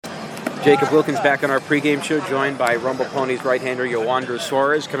Jacob Wilkins back on our pregame show, joined by Rumble Ponies right-hander Joander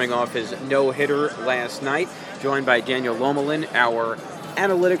Suarez, coming off his no-hitter last night, joined by Daniel Lomelin, our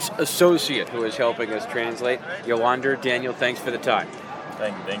analytics associate, who is helping us translate. Joander, Daniel, thanks for the time.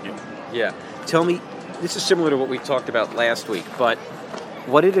 Thank you. Yeah. Tell me, this is similar to what we talked about last week, but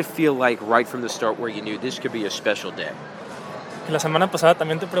what did it feel like right from the start where you knew this could be a special day? La semana pasada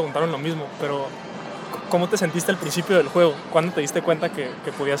también te preguntaron lo mismo, pero ¿cómo te sentiste al principio del juego? ¿Cuándo te diste cuenta que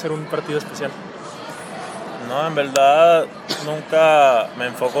podía ser un partido especial? No, en verdad nunca me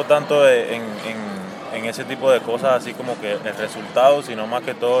enfoco tanto en ese tipo de cosas, así como que el resultado, sino más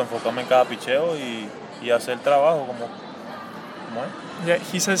que todo enfocarme en cada picheo y hacer trabajo como es. Yeah,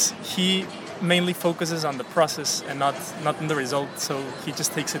 he says he mainly focuses on the process and not in the result, so he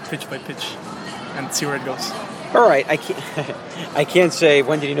just takes it pitch by pitch and see where it goes. All right, I can't say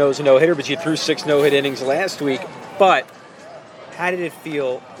when did he know it was a no-hitter, but you threw 6 no-hit innings last week. But how did it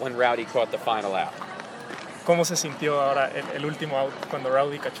feel when Rowdy caught the final out? ¿Cómo se sintió ahora el último out cuando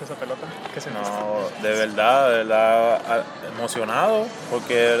Rowdy cachó esa pelota? ¿Qué sentiste? No, de verdad emocionado,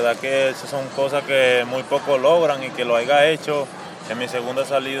 porque de verdad que esas son cosas que muy pocos logran y que lo haya hecho en mi segunda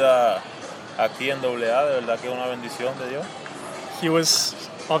salida aquí en AA, de verdad que es una bendición de Dios. He was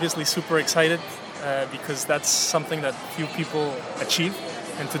obviously super excited. Because that's something that few people achieve,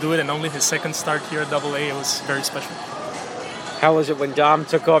 and to do it in only his second start here at AA, it was very special. How was it when Dom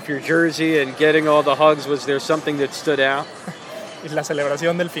took off your jersey and getting all the hugs? Was there something that stood out? Y la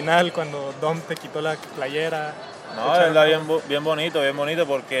celebración del final cuando Dom te quitó la playera. No, es verdad bien bonito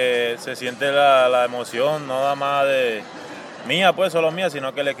porque se siente la emoción, no nada más de mía, pues solo mía,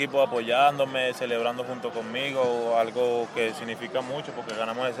 sino que el equipo apoyándome, celebrando junto conmigo, algo que significa mucho porque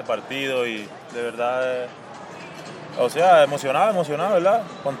ganamos ese partido y de verdad, emocionado, ¿verdad?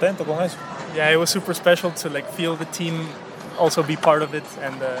 Contento con eso. Yeah, it was super special to feel the team also be part of it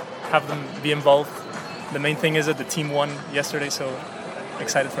and have them be involved. The main thing is that the team won yesterday, so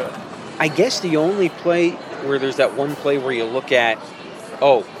excited for that. I guess the only play where there's that one play where you look at,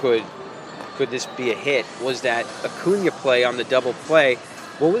 could this be a hit, was that Acuna play on the double play.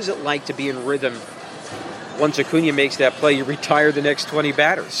 What was it like to be in rhythm? Once Acuna makes that play, you retire the next 20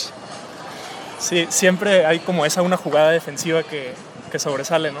 batters. Sí, siempre hay como una jugada defensiva que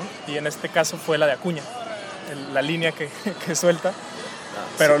sobresale, ¿no? Y en este caso fue la de Acuna, la línea que suelta,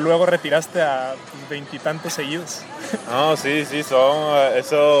 pero sí. Luego retiraste a 20 y tantos seguidos. No, sí,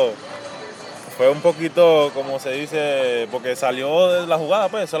 eso fue un poquito, como se dice, porque salió de la jugada,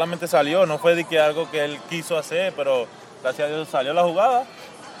 pues solamente salió, no fue de que algo que él quiso hacer, pero gracias a Dios salió la jugada,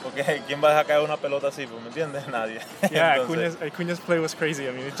 porque ¿quién va a dejar caer una pelota así? Pues, ¿me entiendes? Nadie. Yeah, Acuña's play was crazy.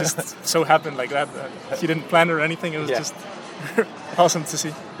 I mean, it just so happened like that. He didn't plan it or anything. It was just awesome to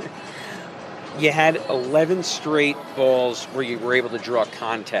see. You had 11 straight balls where you were able to draw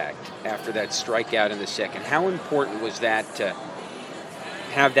contact after that strikeout in the second. How important was that to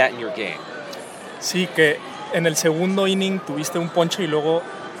have that in your game? Sí, que en el segundo inning tuviste un ponche y luego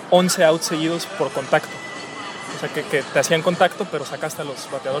 11 outs seguidos por contacto. O sea, que te hacían contacto, pero sacaste a los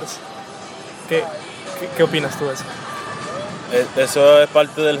bateadores. ¿Qué opinas tú de eso? Eso es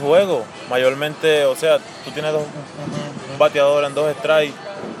parte del juego. Mayormente, o sea, tú tienes un bateador en 2 strikes.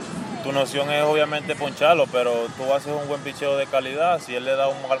 Tu noción es obviamente poncharlo, pero tú haces un buen picheo de calidad. Si él le da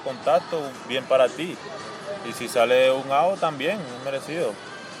un mal contacto, bien para ti. Y si sale un out, también, es merecido.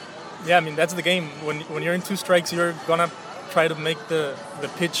 Yeah, I mean, that's the game. When you're in 2 strikes, you're gonna try to make the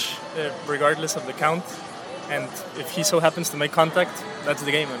pitch regardless of the count. And if he so happens to make contact, that's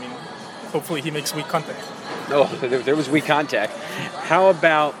the game. I mean, hopefully he makes weak contact. No, there was weak contact. How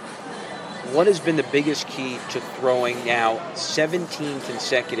about what has been the biggest key to throwing now 17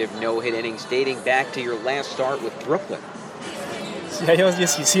 consecutive no-hit innings dating back to your last start with Brooklyn? Sí, ya llevas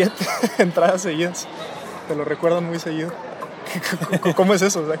 17 entradas seguidas. Te lo recuerdan muy seguido. ¿Cómo es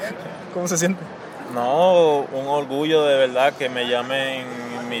eso? O sea, ¿cómo se siente? No, un orgullo de verdad que me llamen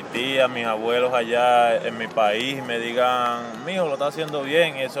mi tía, mis abuelos allá en mi país y me digan, mijo, lo está haciendo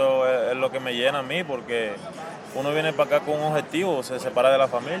bien. Eso es lo que me llena a mí porque uno viene para acá con un objetivo, se separa de la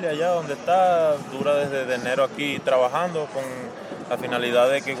familia allá donde está, dura desde enero aquí trabajando con la finalidad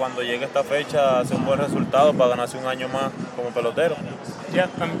de que cuando llegue esta fecha hace un buen resultado para ganarse un año más como pelotero. Yeah,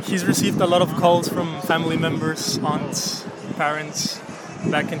 he's received a lot of calls from family members, aunts, parents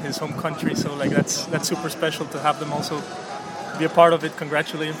back in his home country, so that's super special to have them also be a part of it,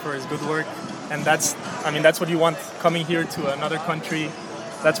 congratulate him for his good work, and that's what you want coming here to another country.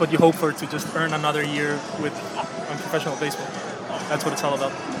 That's what you hope for, to just earn another year on professional baseball. That's what it's all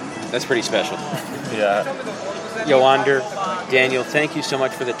about. That's pretty special. Yeah. Joander, Daniel, thank you so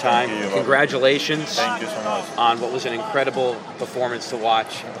much for the time. Thank you. Congratulations Thank you so much. on what was an incredible performance to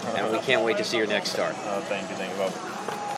watch, and we can't wait to see your next start. Thank you, Bob.